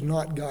 This is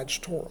not God's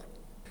Torah.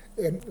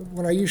 And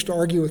when I used to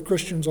argue with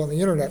Christians on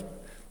the internet,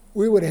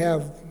 we would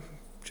have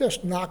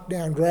just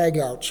knockdown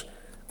dragouts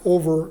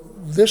over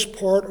this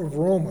part of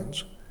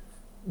Romans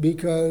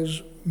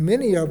because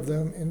many of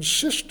them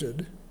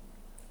insisted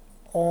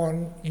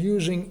on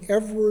using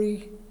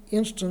every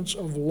instance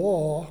of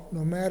law,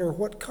 no matter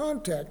what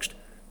context,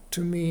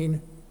 to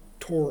mean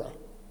Torah,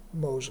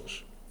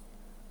 Moses.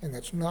 And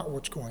that's not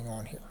what's going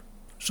on here.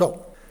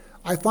 So,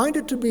 I find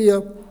it to be a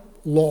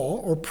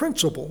law or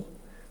principle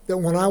that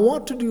when I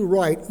want to do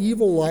right,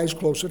 evil lies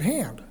close at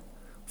hand.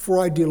 For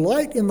I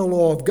delight in the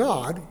law of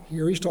God.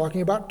 Here he's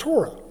talking about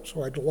Torah.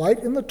 So I delight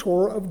in the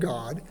Torah of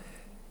God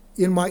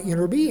in my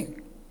inner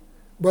being.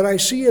 But I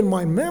see in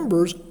my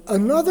members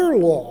another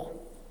law.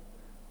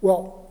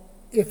 Well,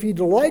 if he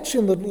delights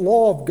in the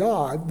law of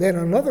God, then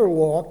another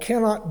law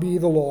cannot be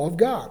the law of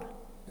God.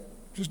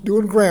 Just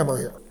doing grammar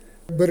here.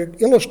 But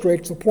it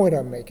illustrates the point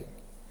I'm making.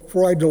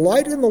 For I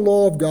delight in the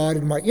law of God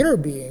in my inner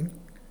being,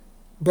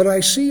 but I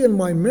see in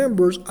my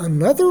members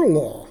another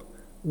law,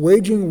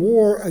 waging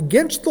war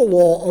against the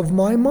law of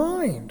my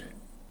mind.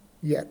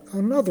 Yet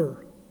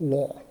another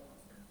law,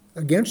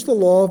 against the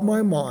law of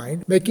my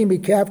mind, making me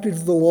captive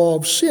to the law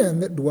of sin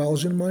that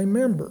dwells in my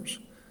members.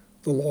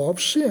 The law of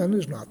sin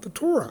is not the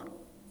Torah.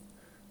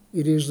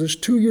 It is this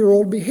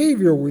 2-year-old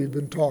behavior we've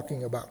been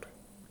talking about.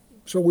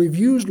 So we've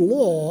used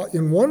law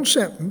in one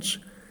sentence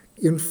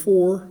in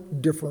 4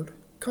 different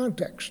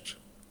contexts,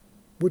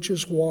 which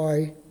is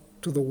why,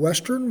 to the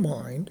Western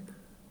mind,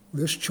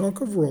 this chunk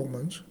of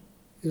Romans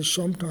is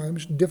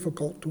sometimes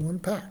difficult to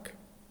unpack.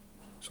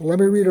 So let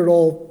me read it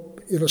all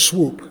in a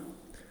swoop.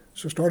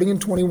 So starting in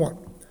 21.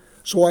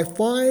 So I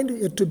find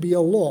it to be a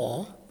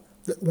law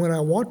that when I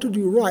want to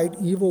do right,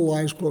 evil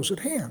lies close at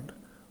hand.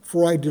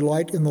 For I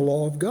delight in the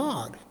law of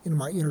God in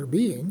my inner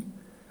being,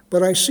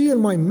 but I see in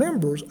my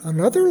members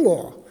another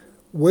law,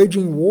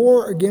 waging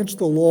war against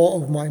the law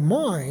of my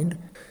mind,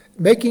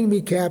 making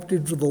me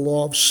captive to the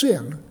law of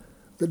sin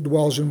that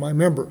dwells in my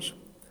members.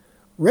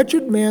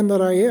 Wretched man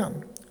that I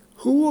am,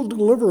 who will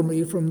deliver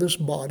me from this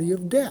body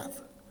of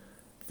death?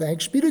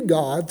 Thanks be to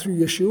God through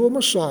Yeshua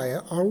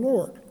Messiah our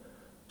Lord.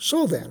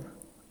 So then,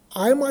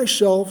 I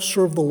myself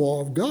serve the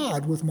law of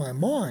God with my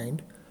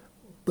mind,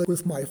 but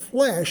with my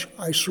flesh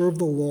I serve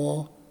the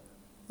law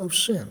of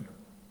sin.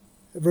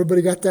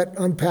 Everybody got that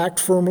unpacked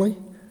firmly?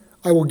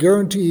 I will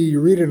guarantee you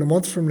read it a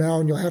month from now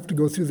and you'll have to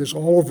go through this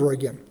all over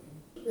again.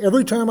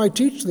 Every time I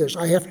teach this,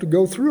 I have to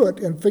go through it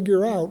and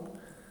figure out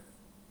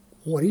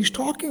what he's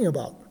talking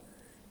about,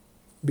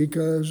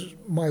 because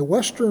my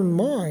Western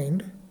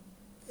mind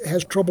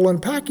has trouble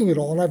unpacking it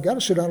all, and I've got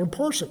to sit down and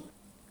parse it.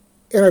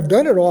 And I've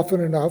done it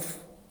often enough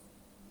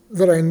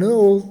that I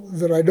know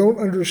that I don't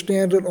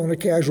understand it on a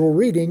casual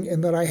reading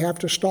and that I have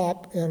to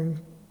stop and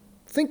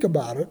think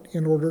about it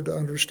in order to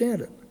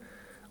understand it.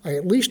 I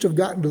at least have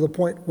gotten to the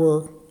point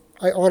where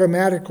I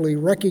automatically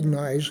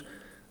recognize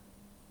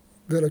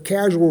that a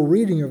casual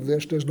reading of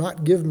this does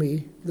not give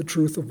me the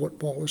truth of what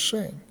Paul is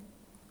saying.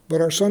 But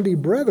our Sunday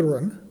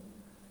brethren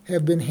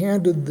have been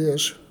handed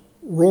this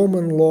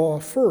Roman law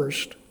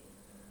first,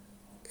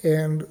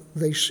 and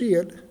they see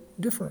it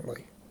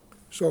differently.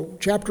 So,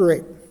 chapter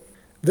 8.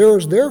 There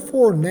is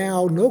therefore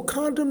now no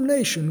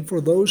condemnation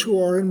for those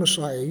who are in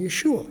Messiah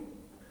Yeshua.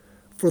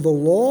 For the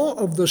law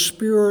of the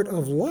Spirit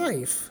of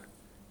life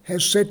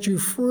has set you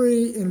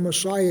free in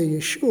Messiah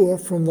Yeshua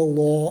from the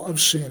law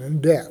of sin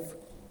and death.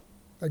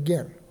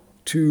 Again,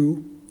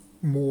 2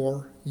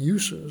 more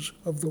uses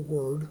of the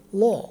word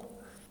law.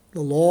 The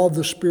law of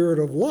the Spirit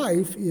of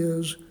life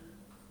is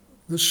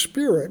the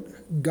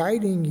Spirit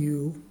guiding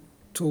you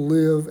to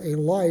live a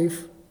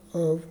life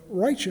of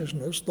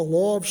righteousness. The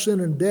law of sin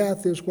and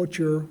death is what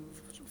your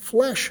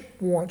flesh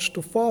wants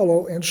to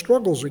follow and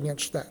struggles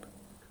against that.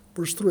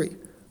 Verse 3,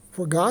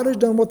 for God has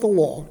done what the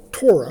law,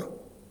 Torah,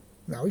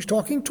 now he's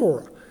talking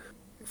Torah,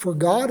 for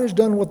God has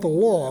done what the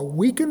law,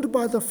 weakened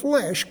by the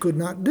flesh, could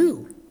not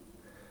do,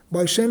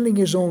 by sending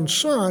his own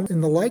Son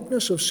in the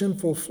likeness of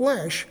sinful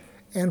flesh,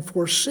 and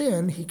for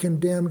sin he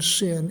condemned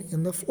sin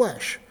in the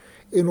flesh,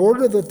 in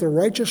order that the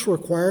righteous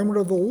requirement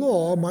of the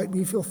law might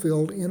be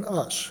fulfilled in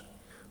us,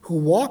 who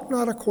walk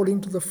not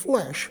according to the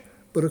flesh,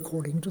 but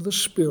according to the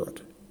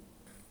Spirit.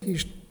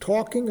 He's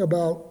talking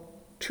about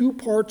 2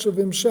 parts of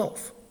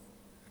himself.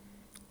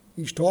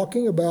 He's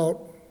talking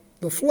about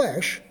the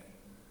flesh,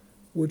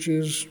 which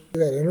is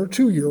that inner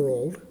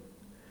 2-year-old,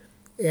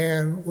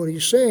 and what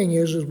he's saying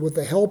is with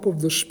the help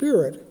of the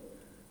Spirit,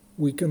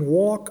 we can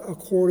walk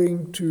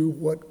according to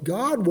what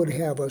God would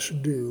have us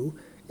do,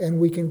 and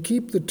we can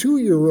keep the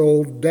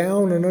 2-year-old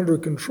down and under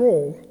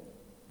control,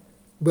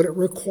 but it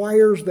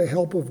requires the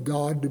help of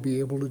God to be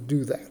able to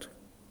do that.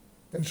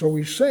 And so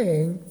he's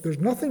saying there's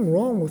nothing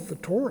wrong with the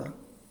Torah.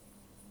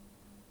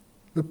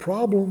 The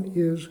problem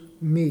is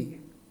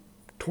me,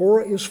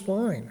 Torah is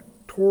fine.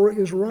 Torah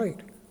is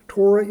right.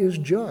 Torah is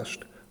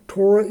just.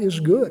 Torah is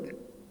good.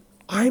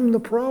 I'm the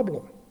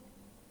problem.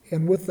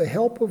 And with the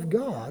help of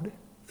God,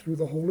 through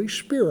the Holy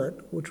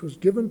Spirit, which was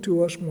given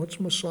to us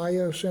once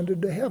Messiah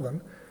ascended to heaven,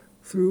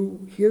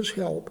 through his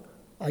help,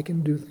 I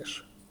can do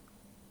this.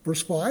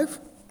 Verse 5,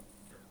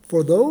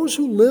 for those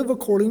who live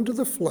according to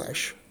the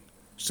flesh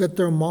set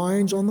their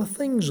minds on the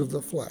things of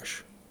the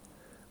flesh,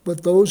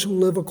 but those who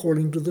live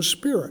according to the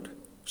Spirit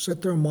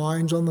set their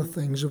minds on the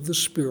things of the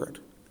Spirit.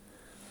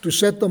 To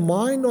set the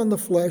mind on the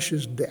flesh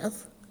is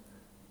death,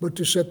 but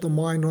to set the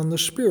mind on the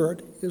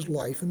Spirit is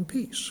life and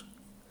peace.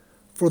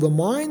 For the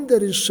mind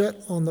that is set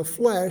on the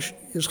flesh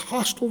is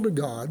hostile to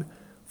God,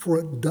 for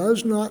it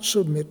does not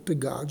submit to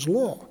God's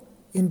law.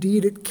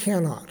 Indeed, it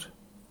cannot.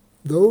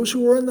 Those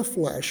who are in the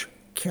flesh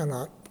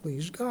cannot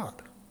please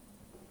God.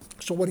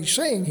 So what he's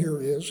saying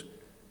here is,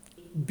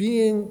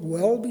 being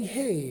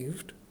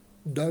well-behaved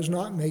does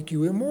not make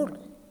you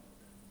immortal.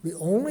 The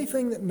only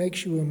thing that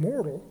makes you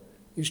immortal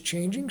is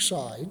changing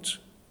sides,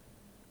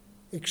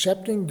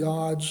 accepting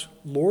God's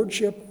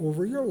lordship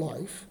over your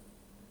life,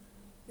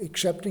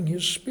 accepting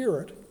his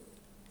Spirit,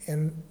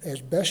 and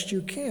as best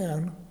you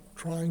can,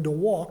 trying to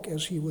walk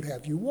as he would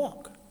have you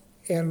walk.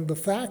 And the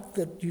fact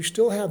that you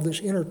still have this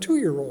inner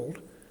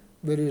 2-year-old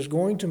that is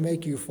going to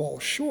make you fall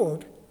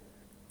short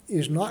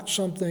is not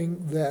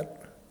something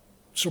that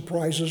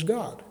surprises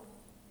God.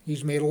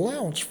 He's made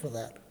allowance for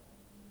that.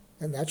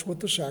 And that's what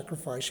the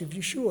sacrifice of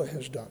Yeshua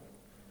has done.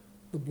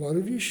 The blood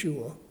of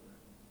Yeshua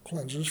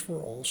cleanses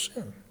for all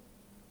sin.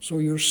 So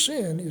your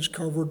sin is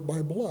covered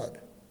by blood.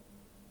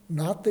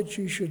 Not that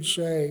you should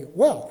say,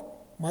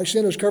 well, my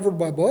sin is covered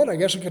by blood, I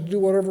guess I can do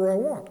whatever I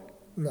want.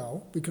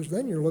 No, because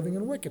then you're living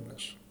in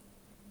wickedness.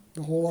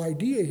 The whole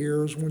idea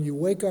here is when you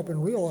wake up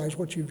and realize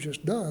what you've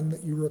just done,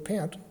 that you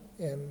repent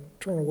and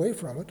turn away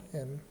from it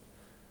and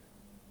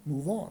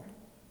move on.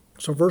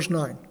 So verse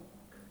 9,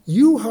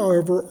 you,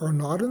 however, are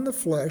not in the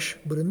flesh,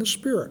 but in the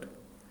Spirit,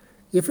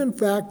 if in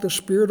fact the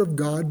Spirit of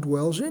God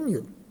dwells in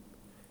you.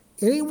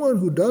 Anyone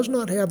who does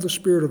not have the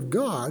Spirit of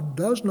God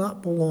does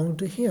not belong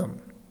to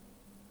him.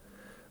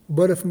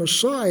 But if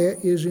Messiah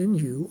is in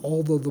you,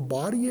 although the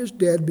body is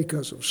dead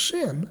because of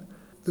sin,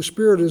 the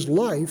Spirit is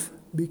life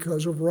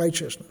because of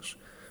righteousness.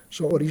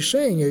 So what he's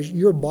saying is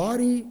your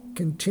body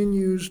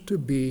continues to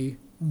be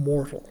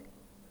mortal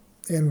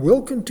and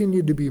will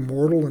continue to be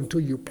mortal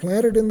until you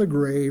plant it in the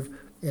grave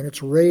and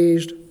it's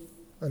raised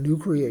a new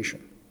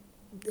creation.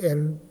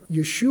 And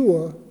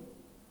Yeshua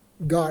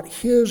got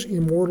his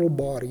immortal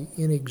body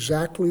in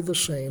exactly the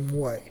same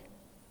way.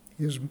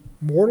 His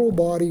mortal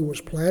body was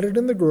planted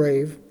in the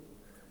grave.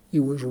 He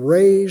was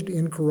raised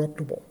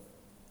incorruptible.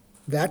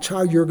 That's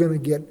how you're going to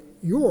get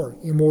your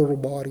immortal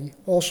body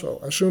also,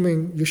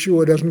 assuming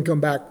Yeshua doesn't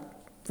come back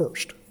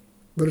first.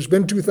 But it's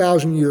been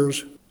 2,000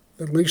 years.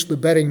 At least the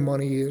betting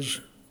money is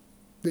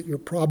that you're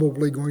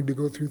probably going to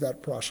go through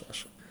that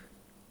process.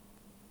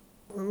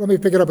 Let me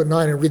pick it up at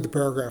 9 and read the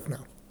paragraph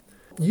now.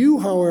 You,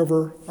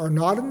 however, are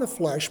not in the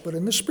flesh, but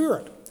in the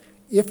Spirit,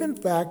 if in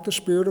fact the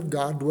Spirit of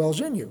God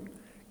dwells in you.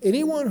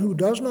 Anyone who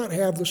does not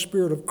have the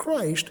Spirit of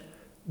Christ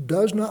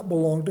does not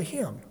belong to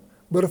him.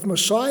 But if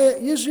Messiah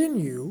is in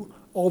you,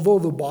 although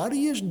the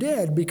body is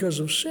dead because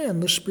of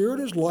sin, the Spirit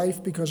is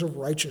life because of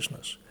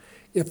righteousness.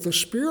 If the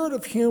Spirit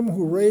of him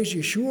who raised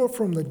Yeshua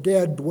from the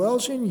dead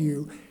dwells in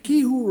you,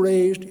 he who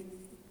raised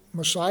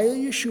Messiah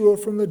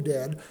Yeshua from the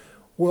dead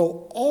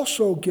will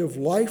also give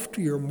life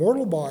to your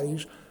mortal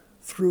bodies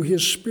through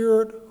his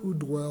Spirit who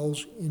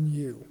dwells in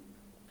you.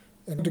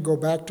 And to go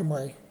back to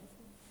my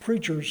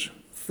preacher's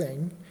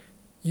thing,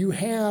 you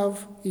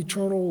have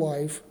eternal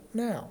life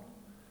now.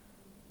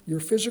 Your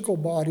physical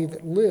body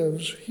that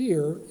lives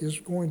here is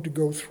going to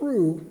go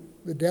through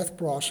the death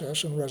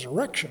process and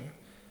resurrection,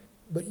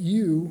 but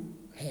you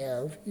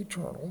have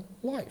eternal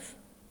life.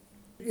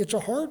 It's a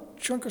hard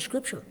chunk of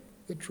scripture.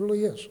 It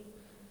truly is.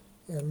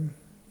 And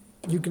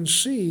you can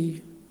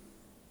see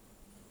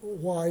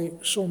why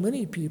so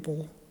many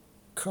people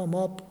come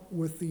up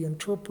with the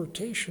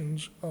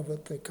interpretations of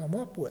it they come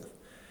up with.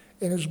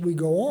 And as we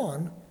go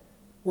on,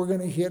 we're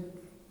going to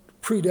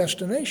hit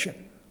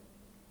predestination,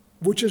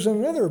 which is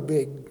another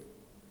big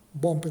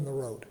bump in the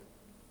road.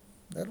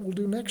 That we'll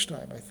do next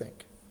time, I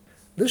think.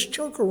 This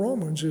chunk of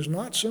Romans is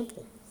not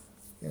simple,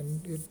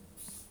 and it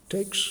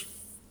takes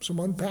some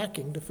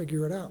unpacking to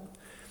figure it out.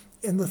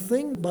 And the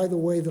thing, by the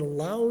way, that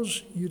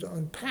allows you to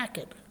unpack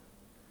it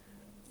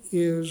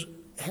is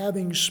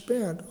having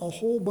spent a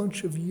whole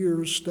bunch of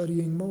years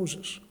studying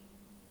Moses.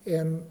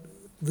 And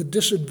the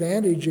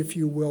disadvantage, if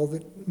you will,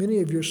 that many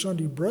of your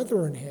Sunday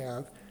brethren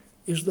have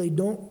is they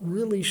don't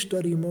really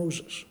study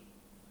Moses.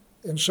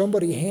 And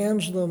somebody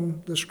hands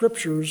them the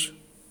scriptures,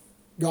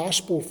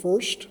 gospel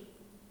first,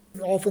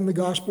 often the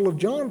Gospel of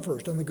John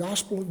first, and the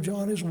Gospel of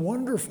John is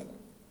wonderful.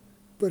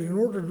 But in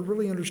order to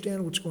really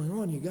understand what's going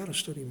on, you got to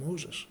study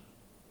Moses.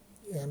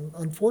 And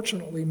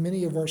unfortunately,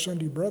 many of our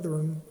Sunday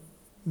brethren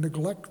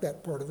neglect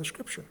that part of the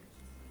scripture.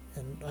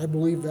 And I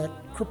believe that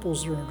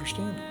cripples their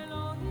understanding.